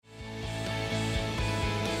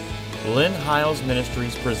Lynn Hiles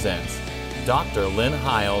Ministries presents Dr. Lynn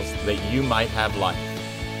Hiles, that you might have life.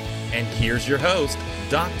 And here's your host,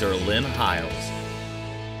 Dr. Lynn Hiles.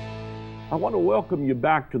 I want to welcome you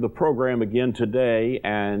back to the program again today,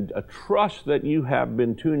 and trust that you have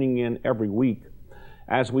been tuning in every week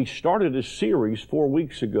as we started a series 4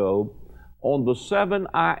 weeks ago on the 7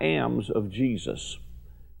 I Ams of Jesus.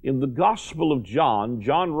 In the Gospel of John,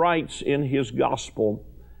 John writes in his Gospel,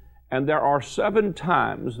 and there are 7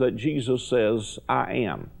 times that Jesus says, I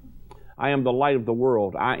am. I am the light of the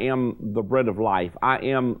world. I am the bread of life. I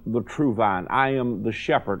am the true vine. I am the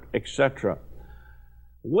shepherd, etc.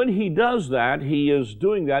 When he does that, he is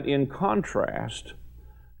doing that in contrast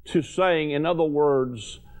to saying, in other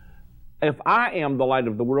words, if I am the light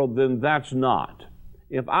of the world, then that's not.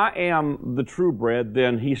 If I am the true bread,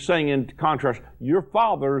 then he's saying in contrast, your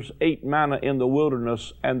fathers ate manna in the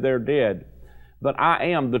wilderness and they're dead. But I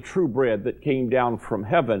am the true bread that came down from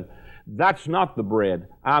heaven. That's not the bread.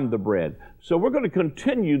 I'm the bread. So we're going to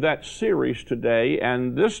continue that series today,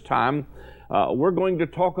 and this time we're going to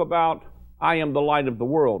talk about I am the light of the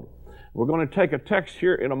world. We're going to take a text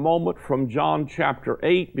here in a moment from John chapter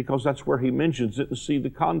 8, because that's where he mentions it, and see the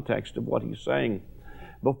context of what he's saying.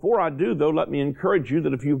 Before I do, though, let me encourage you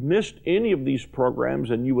that if you've missed any of these programs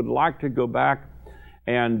and you would like to go back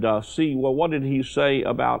and see, well, what did he say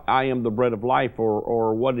about I am the bread of life,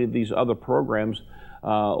 or what did these other programs,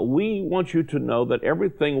 we want you to know that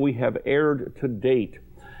everything we have aired to date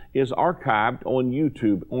is archived on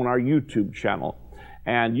YouTube, on our YouTube channel.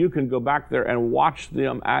 And you can go back there and watch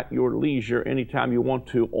them at your leisure anytime you want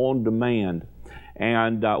to, on demand.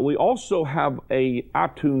 And we also have a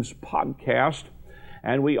iTunes podcast,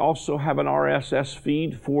 and we also have an RSS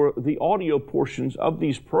feed for the audio portions of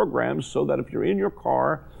these programs, so that if you're in your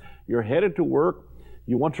car, you're headed to work,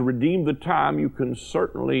 you want to redeem the time, you can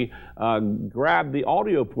certainly grab the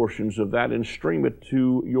audio portions of that and stream it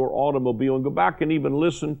to your automobile and go back and even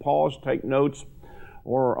listen, pause, take notes,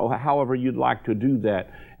 or however you'd like to do that.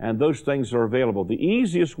 And those things are available. The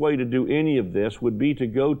easiest way to do any of this would be to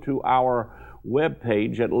go to our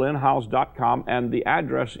webpage at lynnhiles.com, and the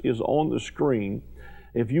address is on the screen.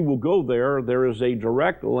 If you will go there, there is a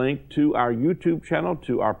direct link to our YouTube channel,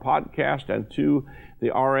 to our podcast, and to the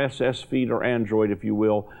RSS feed, or Android, if you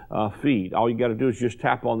will, feed. All you got to do is just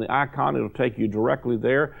tap on the icon. It'll take you directly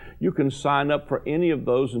there. You can sign up for any of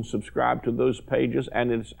those and subscribe to those pages,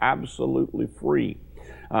 and it's absolutely free.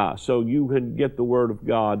 So you can get the Word of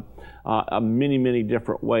God many, many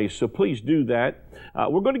different ways. So please do that.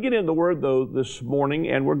 We're going to get in the Word, though, this morning,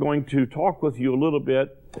 and we're going to talk with you a little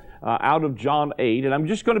bit out of John 8. And I'm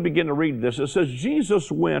just going to begin to read this. It says,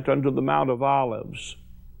 Jesus went unto the Mount of Olives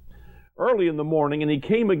early in the morning, and he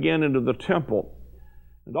came again into the temple.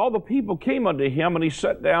 And all the people came unto him, and he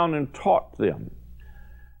sat down and taught them.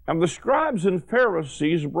 And the scribes and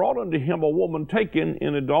Pharisees brought unto him a woman taken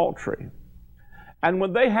in adultery. And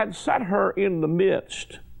when they had set her in the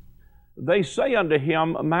midst, they say unto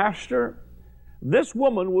him, Master, this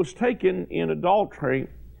woman was taken in adultery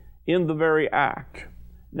in the very act.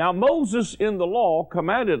 Now Moses in the law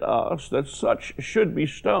commanded us that such should be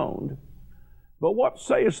stoned. But what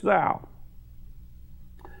sayest thou?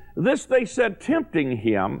 This they said, tempting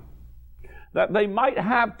him, that they might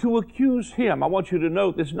have to accuse him. I want you to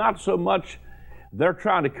note, it's not so much they're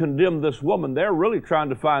trying to condemn this woman. They're really trying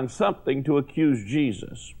to find something to accuse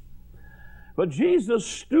Jesus. But Jesus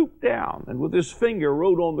stooped down and with his finger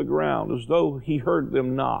wrote on the ground as though he heard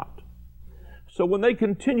them not. So when they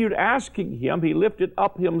continued asking him, he lifted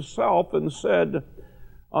up himself and said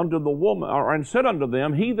unto the woman, and said unto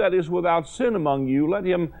them, He that is without sin among you, let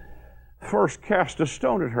him first cast a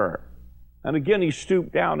stone at her. And again he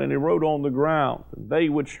stooped down and he wrote on the ground. They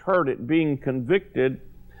which heard it, being convicted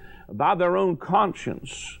by their own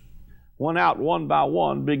conscience, went out one by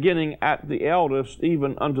one, beginning at the eldest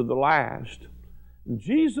even unto the last. And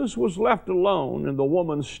Jesus was left alone, and the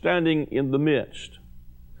woman standing in the midst.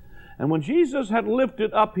 And when Jesus had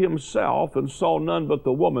lifted up himself and saw none but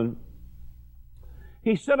the woman,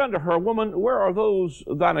 he said unto her, Woman, where are those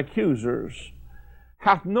thine accusers?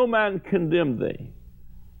 Hath no man condemned thee?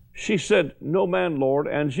 She said, No man, Lord.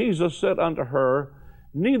 And Jesus said unto her,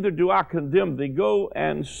 Neither do I condemn thee. Go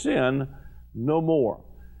and sin no more.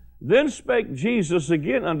 Then spake Jesus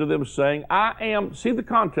again unto them, saying, I am, see the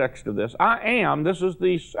context of this, I am, this is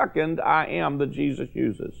the second I am that Jesus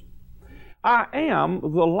uses. I am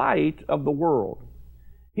the light of the world.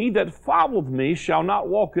 He that followeth me shall not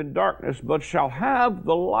walk in darkness, but shall have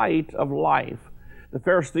the light of life. The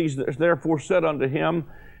Pharisees therefore said unto him,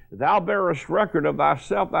 Thou bearest record of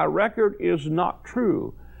thyself, thy record is not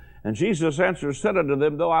true. And Jesus answered, said unto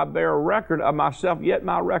them, though I bear record of myself, yet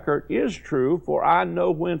my record is true, for I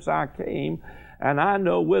know whence I came, and I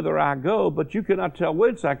know whither I go, but you cannot tell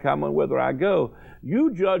whence I come and whither I go.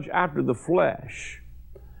 You judge after the flesh.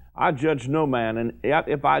 I judge no man, and yet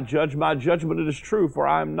if I judge, my judgment it is true, for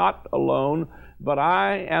I am not alone, but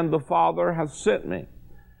I and the Father hath sent me.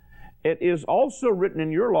 It is also written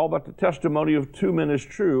in your law that the testimony of two men is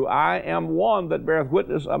true. I am one that beareth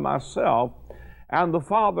witness of myself, and the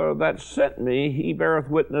Father that sent me, he beareth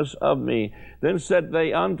witness of me. Then said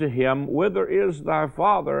they unto him, whither is thy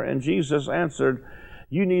Father? And Jesus answered,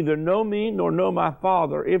 you neither know me nor know my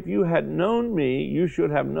Father. If you had known me, you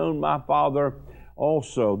should have known my Father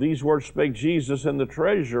also. These words spake Jesus in the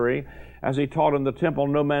treasury, as he taught in the temple.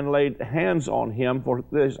 No man laid hands on him, for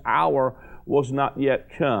this hour was not yet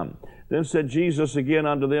come. Then said Jesus again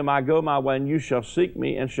unto them, I go my way, and you shall seek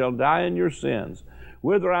me, and shall die in your sins.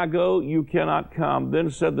 Whither I go, you cannot come. Then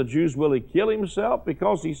said the Jews, will he kill himself,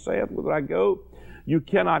 because he saith, whither I go, you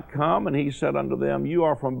cannot come? And he said unto them, you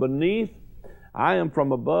are from beneath, I am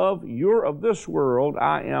from above. You're of this world,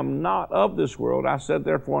 I am not of this world. I said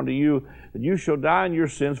therefore unto you, that you shall die in your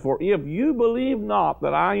sins. For if you believe not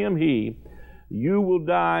that I am he, you will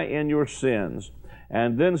die in your sins.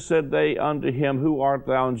 And then said they unto him, who art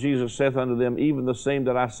thou? And Jesus saith unto them, even the same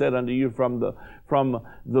that I said unto you from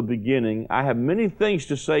the beginning. I have many things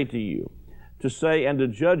to say to you, to say and to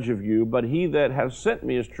judge of you, but he that hath sent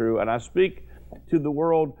me is true, and I speak to the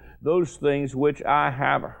world those things which I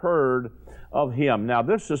have heard of him. Now,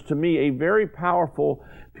 this is to me a very powerful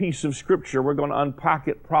piece of Scripture. We're going to unpack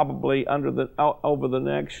it probably over the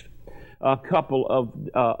next couple of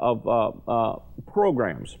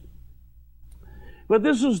programs. But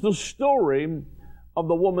this is the story of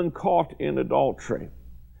the woman caught in adultery.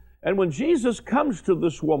 And when Jesus comes to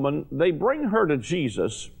this woman, they bring her to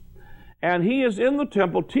Jesus, and he is in the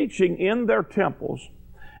temple teaching in their temples.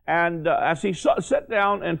 And as he sat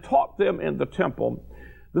down and taught them in the temple,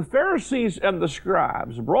 the Pharisees and the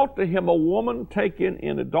scribes brought to him a woman taken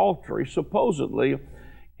in adultery, supposedly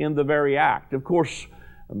in the very act. Of course,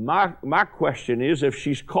 my question is, if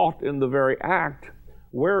she's caught in the very act,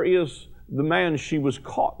 where is the man she was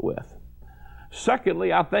caught with?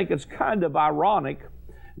 Secondly, I think it's kind of ironic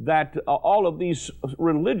that all of these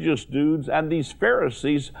religious dudes and these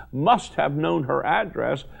Pharisees must have known her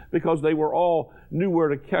address, because they were all knew where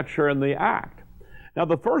to catch her in the act. Now,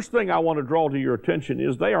 the first thing I want to draw to your attention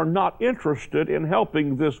is they are not interested in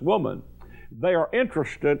helping this woman. They are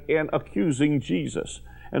interested in accusing Jesus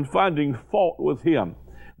and finding fault with him.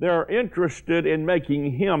 They're interested in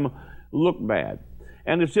making him look bad.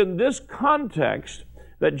 And it's in this context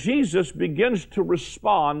that Jesus begins to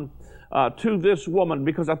respond to this woman,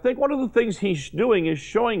 because I think one of the things he's doing is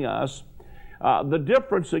showing us the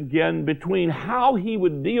difference again between how he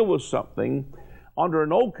would deal with something under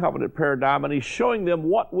an old covenant paradigm, and he's showing them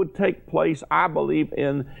what would take place, I believe,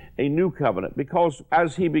 in a new covenant. Because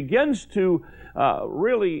as he begins to just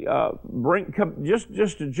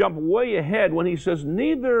to jump way ahead, when he says,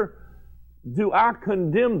 neither do I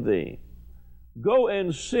condemn thee, go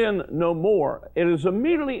and sin no more. It is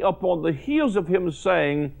immediately upon the heels of him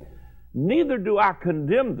saying, neither do I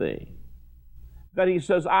condemn thee, that he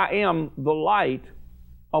says, I am the light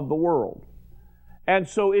of the world. And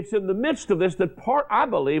so it's in the midst of this that I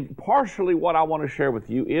believe, partially what I want to share with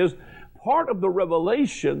you is part of the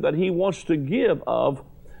revelation that he wants to give of,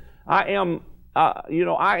 I am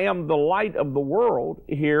the light of the world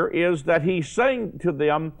here, is that he's saying to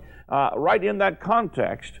them, right in that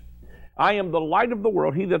context, I am the light of the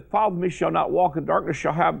world. He that followeth me shall not walk in darkness,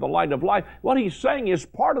 shall have the light of life. What he's saying is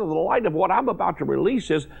part of the light of what I'm about to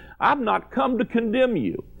release is, I've not come to condemn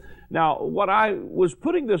you. Now, what I was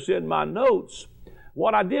putting this in my notes,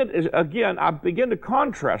 what I did is, again, I began to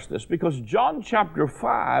contrast this, because John chapter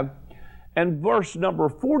 5 and verse number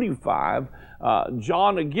 45,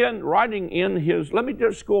 John again writing in his, let me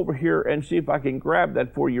just go over here and see if I can grab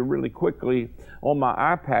that for you really quickly on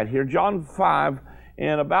my iPad here. John 5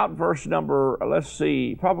 and about verse number, let's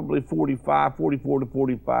see, probably 44 to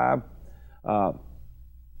 45.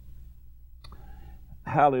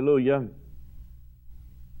 Hallelujah.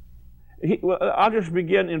 I'll just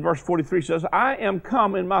begin in verse 43. Says, I am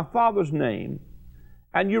come in my Father's name,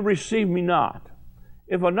 and you receive me not.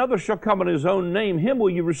 If another shall come in his own name, him will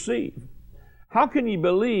you receive. How can ye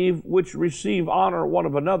believe which receive honor one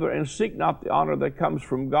of another, and seek not the honor that comes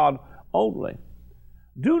from God only?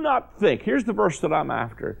 Do not think, here's the verse that I'm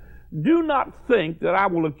after, do not think that I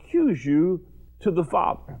will accuse you to the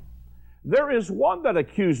Father. There is one that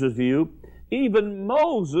accuses you, even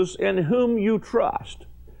Moses, in whom you trust.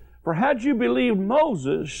 For had you believed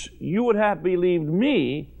Moses, you would have believed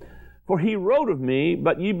me, For he wrote of me,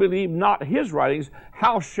 but ye believe not his writings.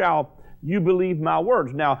 How shall you believe my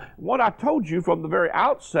words? Now, what I told you from the very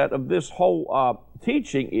outset of this whole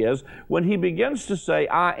teaching is, when he begins to say,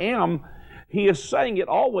 I am, he is saying it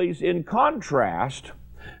always in contrast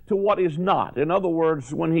to what is not. In other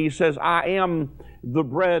words, when he says, I am the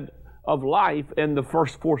bread of life, in the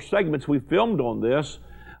first 4 segments we filmed on this,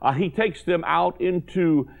 he takes them out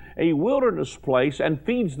into a wilderness place and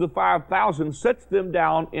feeds the 5,000, sets them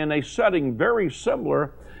down in a setting very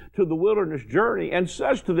similar to the wilderness journey, and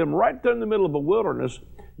says to them right there in the middle of the wilderness,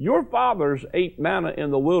 your fathers ate manna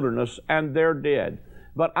in the wilderness, and they're dead.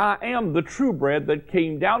 But I am the true bread that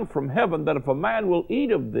came down from heaven, that if a man will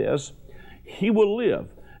eat of this, he will live.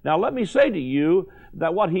 Now let me say to you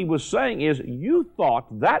that what he was saying is, you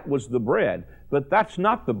thought that was the bread, but that's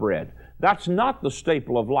not the bread. That's not the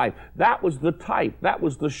staple of life. That was the type. That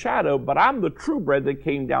was the shadow. But I'm the true bread that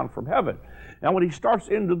came down from heaven. Now, when he starts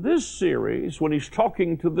into this series, when he's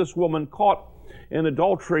talking to this woman caught in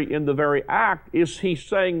adultery in the very act, is he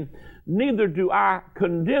saying, neither do I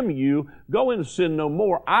condemn you. Go and sin no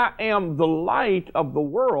more. I am the light of the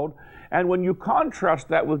world. And when you contrast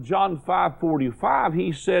that with John 5:45,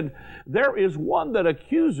 he said, there is one that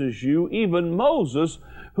accuses you, even Moses,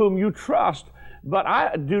 whom you trust. But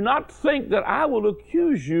I do not think that I will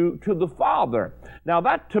accuse you to the Father. Now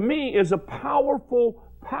that to me is a powerful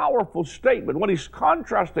statement. What he's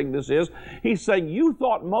contrasting this is, he's saying, you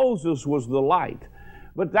thought Moses was the light,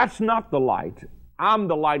 but that's not the light. I'm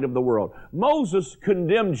the light of the world. Moses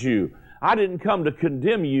condemned you. I didn't come to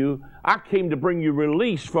condemn you. I came to bring you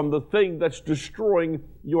release from the thing that's destroying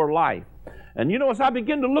your life. And you know, as I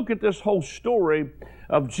begin to look at this whole story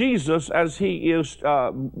of Jesus, as he is,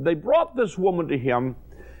 they brought this woman to him,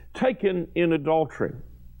 taken in adultery.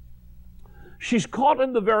 She's caught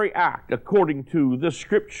in the very act, according to this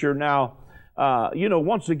scripture. Now,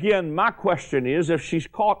 once again, my question is, if she's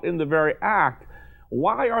caught in the very act,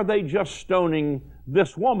 why are they just stoning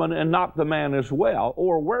this woman and not the man as well?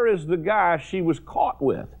 Or where is the guy she was caught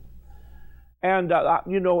with? And,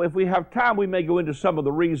 if we have time, we may go into some of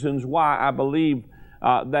the reasons why I believe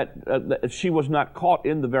that she was not caught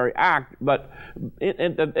in the very act. But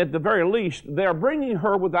at the very least, they're bringing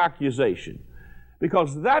her with accusation,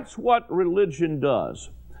 because that's what religion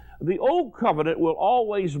does. The old covenant will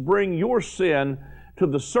always bring your sin to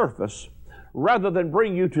the surface rather than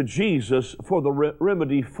bring you to Jesus for the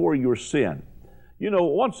remedy for your sin.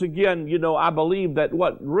 Once again, I believe that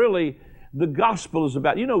what really the gospel is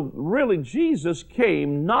about, really Jesus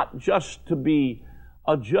came not just to be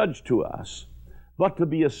a judge to us, but to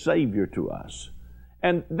be a Savior to us.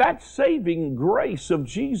 And that saving grace of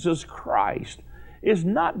Jesus Christ is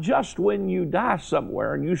not just when you die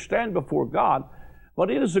somewhere and you stand before God, but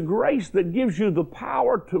it is a grace that gives you the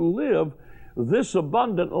power to live this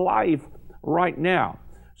abundant life right now.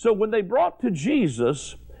 So when they brought to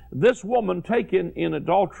Jesus this woman taken in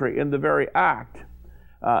adultery in the very act,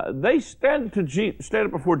 they stand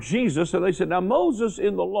up before Jesus, and they said, now Moses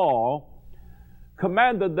in the law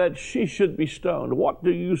commanded that she should be stoned. What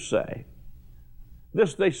do you say?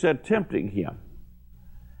 This they said, tempting him,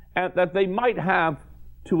 and that they might have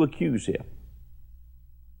to accuse him.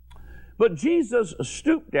 But Jesus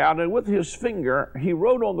stooped down, and with his finger he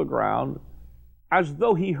wrote on the ground as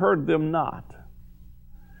though he heard them not.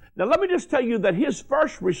 Now let me just tell you that his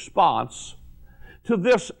first response to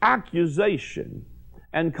this accusation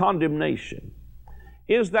and condemnation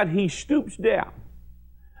is that he stoops down,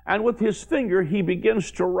 and with his finger he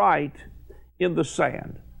begins to write in the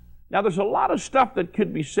sand. Now there's a lot of stuff that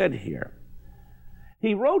could be said here.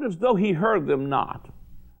 He wrote as though he heard them not,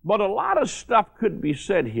 but a lot of stuff could be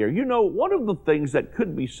said here. One of the things that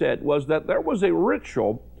could be said was that there was a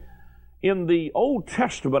ritual in the Old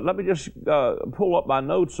Testament. Let me just pull up my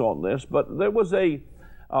notes on this, but there was a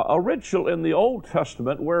ritual in the Old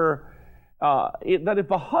Testament where that if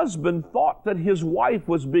a husband thought that his wife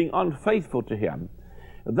was being unfaithful to him,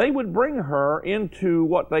 they would bring her into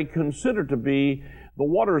what they considered to be the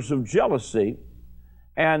waters of jealousy,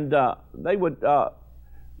 and they would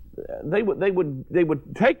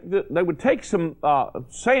take some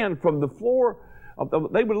sand from the floor.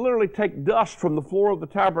 They would literally take dust from the floor of the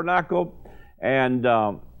tabernacle, and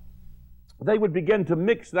they would begin to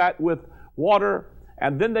mix that with water,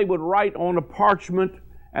 and then they would write on a parchment,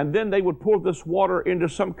 and then they would pour this water into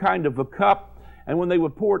some kind of a cup, and when they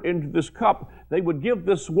would pour it into this cup, they would give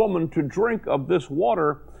this woman to drink of this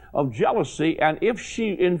water of jealousy, and if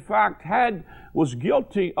she in fact was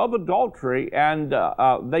guilty of adultery, and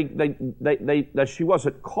that she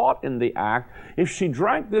wasn't caught in the act, if she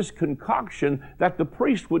drank this concoction that the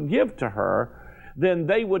priest would give to her, then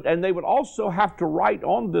they would also have to write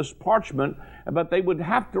on this parchment, but they would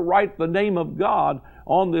have to write the name of God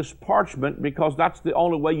on this parchment, because that's the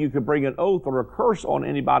only way you could bring an oath or a curse on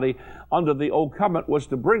anybody under the old covenant, was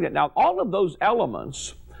to bring it. Now, all of those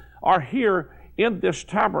elements are here in this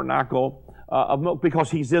tabernacle of milk,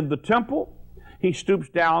 because he's in the temple. He stoops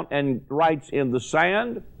down and writes in the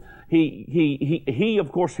sand. He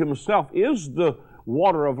of course himself is the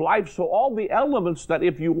water of life. So all the elements that,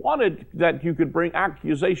 if you wanted, that you could bring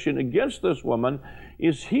accusation against this woman,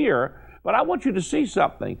 is here. But I want you to see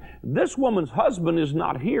something. This woman's husband is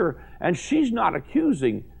not here, and she's not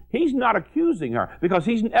accusing. He's not accusing her, because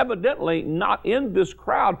he's evidently not in this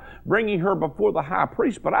crowd bringing her before the high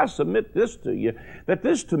priest. But I submit this to you, that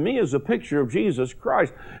this to me is a picture of Jesus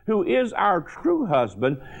Christ, who is our true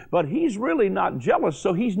husband, but he's really not jealous,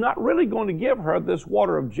 so he's not really going to give her this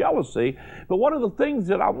water of jealousy. But one of the things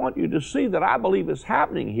that I want you to see that I believe is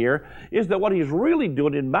happening here is that what he's really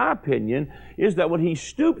doing, in my opinion, is that when he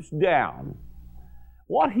stoops down,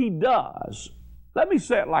 what he does, let me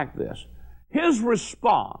say it like this: his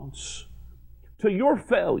response to your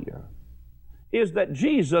failure is that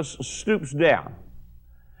Jesus stoops down.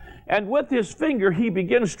 And with his finger, he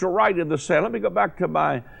begins to write in the sand. Let me go back to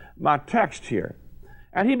my text here.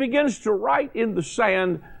 And he begins to write in the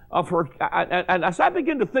sand of her. And as I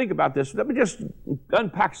begin to think about this, let me just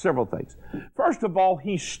unpack several things. First of all,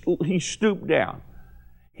 he stooped down.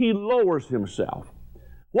 He lowers himself.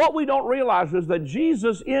 What we don't realize is that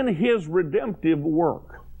Jesus, in his redemptive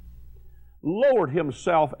work, lowered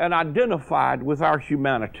himself and identified with our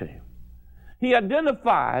humanity. He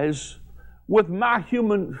identifies with my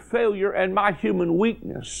human failure and my human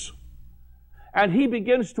weakness. And he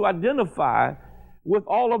begins to identify with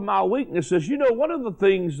all of my weaknesses. You know, one of the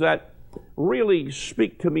things that really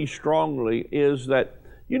speak to me strongly is that,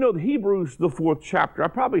 you know, Hebrews, the 4th chapter, I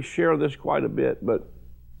probably share this quite a bit, but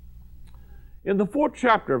in the 4th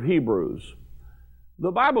chapter of Hebrews,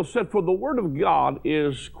 the Bible said, "For the word of God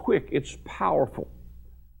is quick, it's powerful,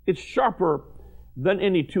 it's sharper than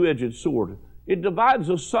any two-edged sword. It divides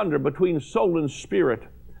asunder between soul and spirit,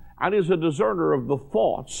 and is a discerner of the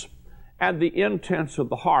thoughts and the intents of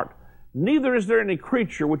the heart. Neither is there any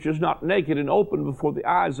creature which is not naked and open before the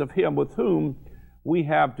eyes of him with whom we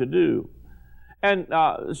have to do." And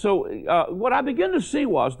so what I began to see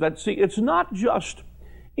was that, it's not just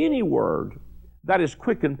any word that is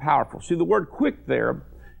quick and powerful. See, the word quick there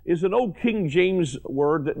is an old King James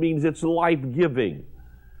word that means it's life-giving.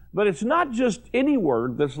 But it's not just any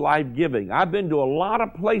word that's life-giving. I've been to a lot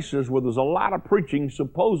of places where there's a lot of preaching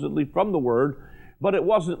supposedly from the word, but it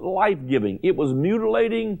wasn't life-giving. It was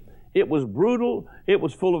mutilating, it was brutal, it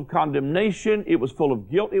was full of condemnation, it was full of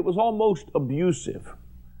guilt, it was almost abusive.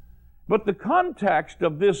 But the context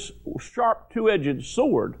of this sharp two-edged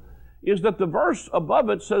sword is that the verse above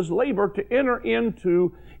it says, labor to enter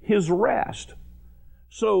into his rest.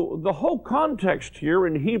 So the whole context here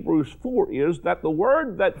in Hebrews 4 is that the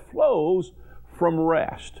word that flows from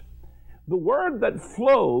rest, the word that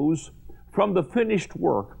flows from the finished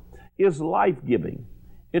work, is life-giving.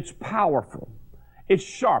 It's powerful. It's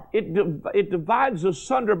sharp. It divides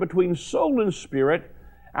asunder between soul and spirit,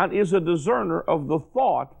 and is a discerner of the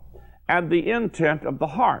thought and the intent of the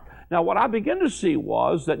heart. Now, what I began to see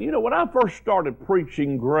was that, when I first started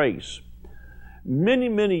preaching grace many,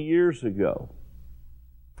 many years ago,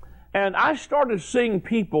 and I started seeing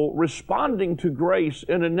people responding to grace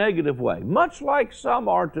in a negative way, much like some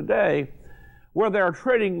are today, where they're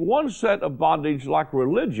trading one set of bondage like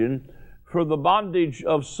religion for the bondage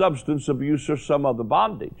of substance abuse or some other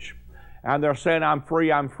bondage. And they're saying, I'm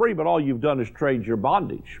free, but all you've done is trade your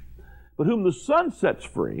bondage. But whom the Son sets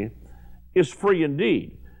free is free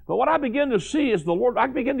indeed. But what I begin to see is I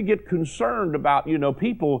begin to get concerned about,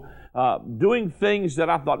 people doing things that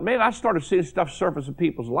I thought, man, I started seeing stuff surface in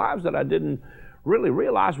people's lives that I didn't really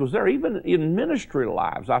realize was there. Even in ministry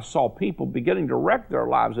lives, I saw people beginning to wreck their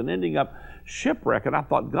lives and ending up shipwreck. And I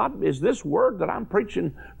thought, God, is this word that I'm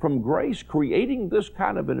preaching from grace creating this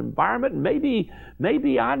kind of an environment?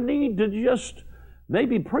 Maybe I need to just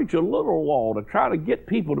preach a little law to try to get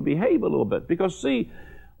people to behave a little bit. Because, see,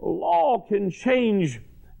 law can change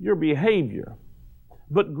your behavior,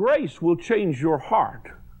 but grace will change your heart.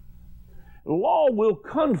 Law will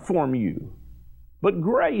conform you, but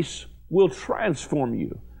grace will transform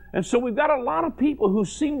you. And so we've got a lot of people who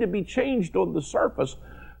seem to be changed on the surface,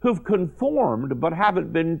 who've conformed but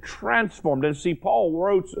haven't been transformed. And see, Paul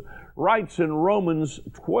writes in Romans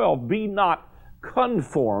 12, be not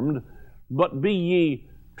conformed, but be ye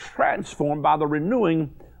transformed by the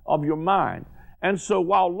renewing of your mind. And so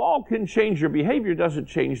while law can change your behavior, it doesn't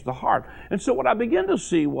change the heart. And so what I began to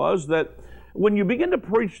see was that when you begin to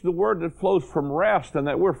preach the word that flows from rest, and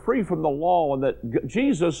that we're free from the law, and that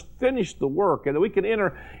Jesus finished the work, and that we can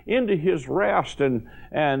enter into His rest, and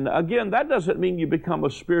again, that doesn't mean you become a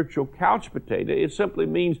spiritual couch potato. It simply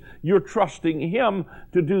means you're trusting Him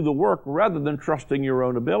to do the work rather than trusting your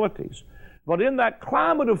own abilities. But in that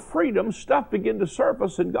climate of freedom, stuff began to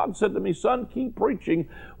surface, and God said to me, son, keep preaching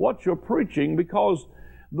what you're preaching, because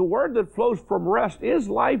the word that flows from rest is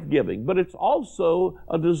life-giving, but it's also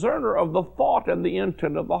a discerner of the thought and the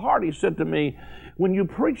intent of the heart. He said to me, when you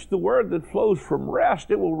preach the word that flows from rest,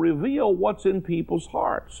 it will reveal what's in people's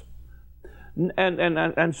hearts.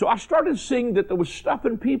 And so I started seeing that there was stuff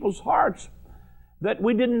in people's hearts that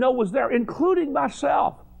we didn't know was there, including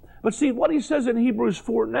myself. But see, what he says in Hebrews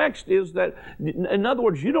 4 next is that, in other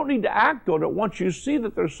words, you don't need to act on it once you see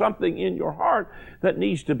that there's something in your heart that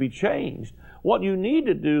needs to be changed. What you need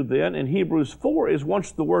to do then in Hebrews 4 is,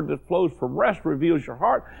 once the word that flows from rest reveals your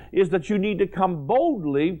heart, is that you need to come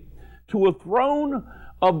boldly to a throne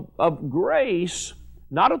of grace,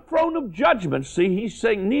 not a throne of judgment. See, he's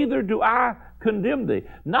saying, neither do I condemn thee.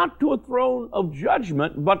 Not to a throne of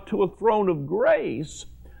judgment, but to a throne of grace,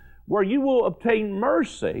 where you will obtain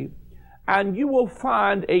mercy, and you will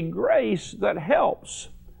find a grace that helps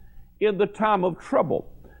in the time of trouble.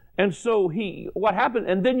 And so what happened,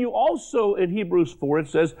 and then you also, in Hebrews 4, it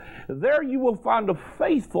says, there you will find a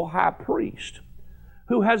faithful high priest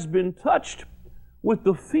who has been touched with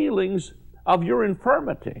the feelings of your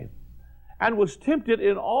infirmity, and was tempted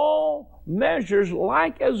in all measures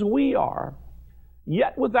like as we are,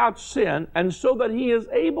 yet without sin, and so that he is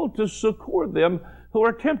able to succor them who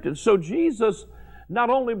are tempted. So Jesus not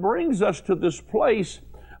only brings us to this place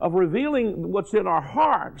of revealing what's in our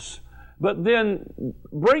hearts, but then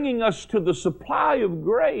bringing us to the supply of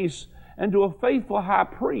grace and to a faithful high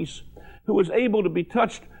priest who is able to be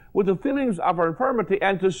touched with the feelings of our infirmity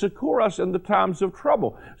and to succor us in the times of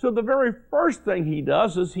trouble. So the very first thing he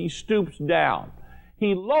does is he stoops down.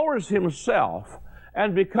 He lowers himself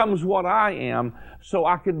and becomes what I am, so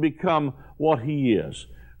I can become what he is.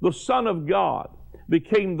 The Son of God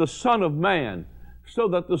became the Son of Man, so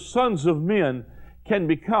that the sons of men can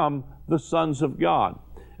become the sons of God.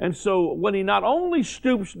 And so when he not only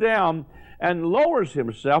stoops down and lowers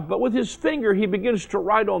himself, but with his finger he begins to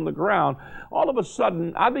write on the ground, all of a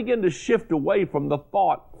sudden I begin to shift away from the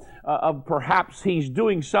thought of perhaps he's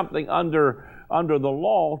doing something under the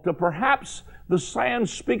law, to perhaps the sand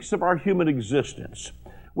speaks of our human existence.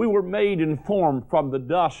 We were made and formed from the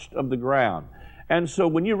dust of the ground. And so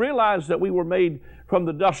when you realize that we were made from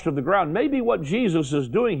the dust of the ground, maybe what Jesus is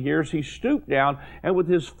doing here is he stooped down, and with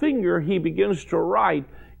his finger he begins to write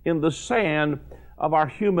in the sand of our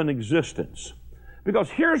human existence. Because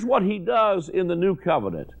here's what he does in the new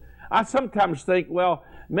covenant. I sometimes think, well,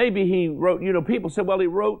 maybe he wrote, people say, well, he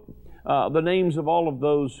wrote the names of all of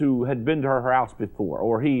those who had been to her house before,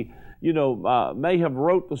 or he, may have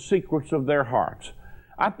wrote the secrets of their hearts.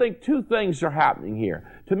 I think two things are happening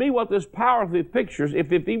here. To me, what this powerfully pictures, if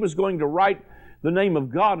he was going to write the name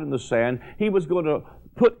of God in the sand, he was going to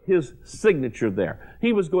put his signature there.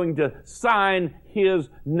 He was going to sign his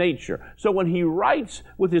nature. So when he writes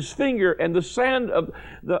with his finger, and the sand of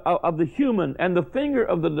the human and the finger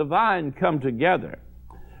of the divine come together,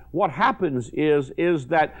 what happens is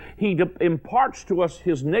that he imparts to us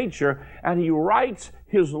his nature, and he writes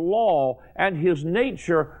his law and his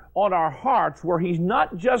nature on our hearts, where he's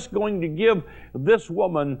not just going to give this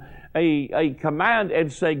woman a command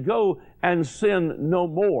and say, go and sin no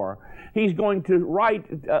more. He's going to write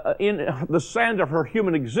in the sand of her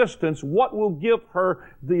human existence what will give her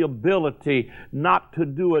the ability not to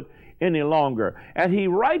do it any longer. And he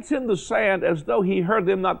writes in the sand as though he heard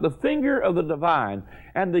them not. The finger of the divine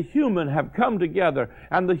and the human have come together,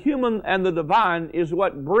 and the human and the divine is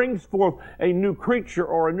what brings forth a new creature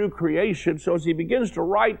or a new creation. So as he begins to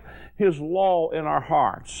write his law in our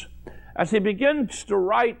hearts, as he begins to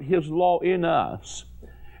write his law in us,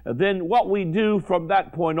 then what we do from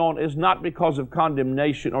that point on is not because of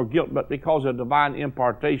condemnation or guilt, but because of divine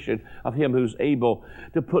impartation of him who's able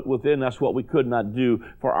to put within us what we could not do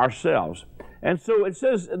for ourselves. And so it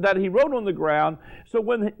says that he wrote on the ground. So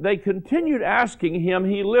when they continued asking him,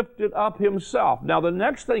 he lifted up himself. Now the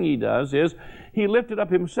next thing he does is he lifted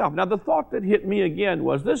up himself. Now the thought that hit me again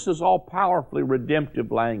was, this is all powerfully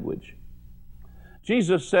redemptive language.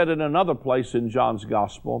 Jesus said in another place in John's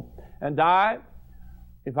Gospel, and I,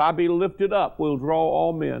 if I be lifted up, will draw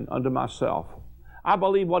all men unto myself. I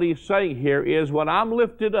believe what he's saying here is, when I'm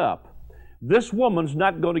lifted up, this woman's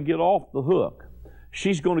not going to get off the hook.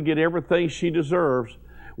 She's going to get everything she deserves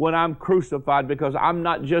when I'm crucified, because I'm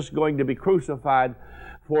not just going to be crucified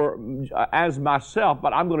as myself,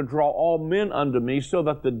 but I'm going to draw all men unto me, so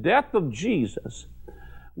that the death of Jesus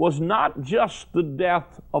was not just the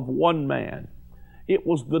death of one man. It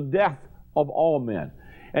was the death of all men.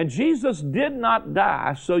 And Jesus did not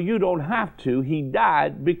die so you don't have to. He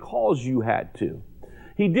died because you had to.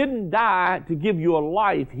 He didn't die to give you a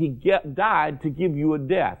life. He died to give you a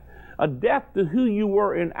death to who you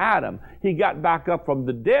were in Adam. He got back up from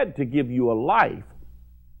the dead to give you a life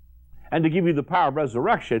and to give you the power of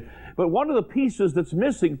resurrection. But one of the pieces that's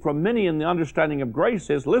missing from many in the understanding of grace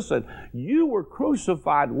is, listen, you were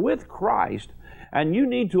crucified with Christ, and you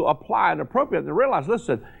need to apply and appropriate and realize,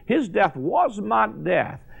 listen, his death was my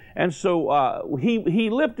death. And so he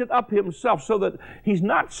lifted up himself so that he's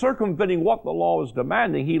not circumventing what the law is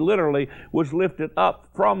demanding. He literally was lifted up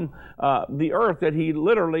from the earth, that he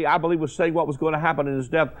literally, I believe, was saying what was going to happen in his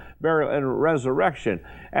death, burial, and resurrection.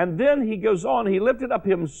 And then he goes on, he lifted up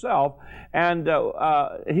himself, and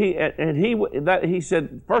he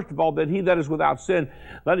said, first of all, that he that is without sin,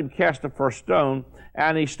 let him cast the first stone.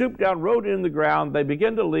 And he stooped down, wrote in the ground. They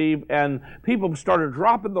began to leave, and people started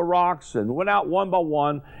dropping the rocks and went out one by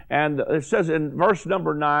one. And it says in verse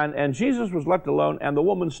number 9, and Jesus was left alone, and the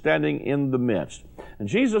woman standing in the midst. And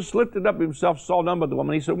Jesus lifted up himself, saw none but the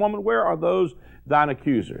woman. He said, Woman, where are those thine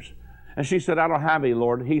accusers? And she said, I don't have any,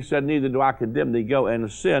 Lord. He said, Neither do I condemn thee. Go and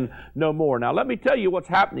sin no more. Now, let me tell you what's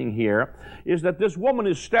happening here is that this woman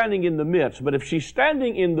is standing in the midst. But if she's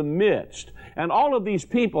standing in the midst and all of these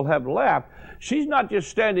people have left, she's not just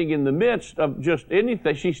standing in the midst of just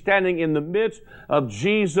anything. She's standing in the midst of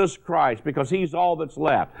Jesus Christ, because he's all that's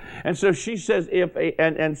left. And so she says,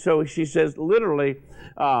 she says literally,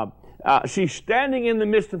 she's standing in the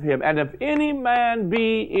midst of him. And if any man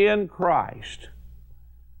be in Christ,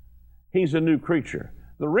 he's a new creature.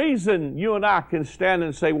 The reason you and I can stand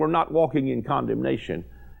and say we're not walking in condemnation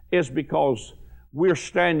is because we're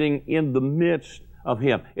standing in the midst of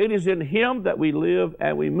him. It is in him that we live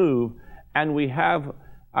and we move and we have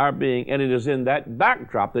our being. And it is in that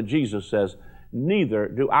backdrop that Jesus says, Neither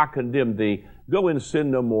do I condemn thee. Go and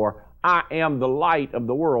sin no more. I am the light of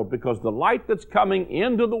the world, because the light that's coming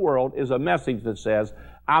into the world is a message that says,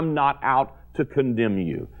 I'm not out to condemn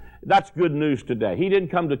you. That's good news today. He didn't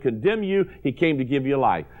come to condemn you. He came to give you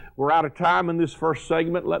life. We're out of time in this first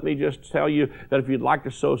segment. Let me just tell you that if you'd like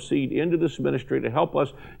to sow seed into this ministry to help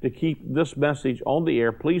us to keep this message on the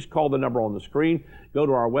air, please call the number on the screen. Go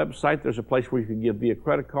to our website. There's a place where you can give via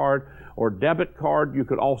credit card or debit card. You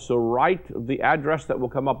could also write the address that will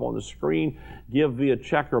come up on the screen, give via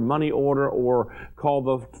check or money order, or call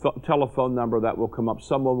the telephone number that will come up.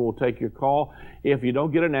 Someone will take your call. If you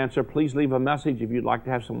don't get an answer, please leave a message if you'd like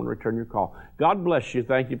to have someone return your call. God bless you.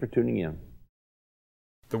 Thank you for tuning in.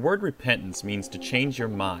 The word repentance means to change your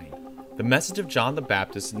mind. The message of John the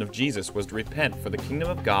Baptist and of Jesus was to repent, for the kingdom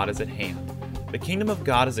of God is at hand. The kingdom of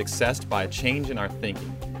God is accessed by a change in our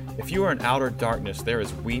thinking. If you are in outer darkness, there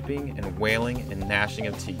is weeping and wailing and gnashing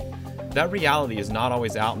of teeth. That reality is not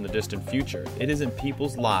always out in the distant future. It is in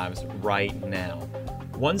people's lives right now.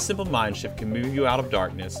 One simple mind shift can move you out of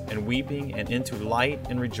darkness and weeping and into light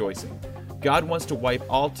and rejoicing. God wants to wipe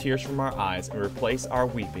all tears from our eyes and replace our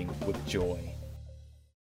weeping with joy.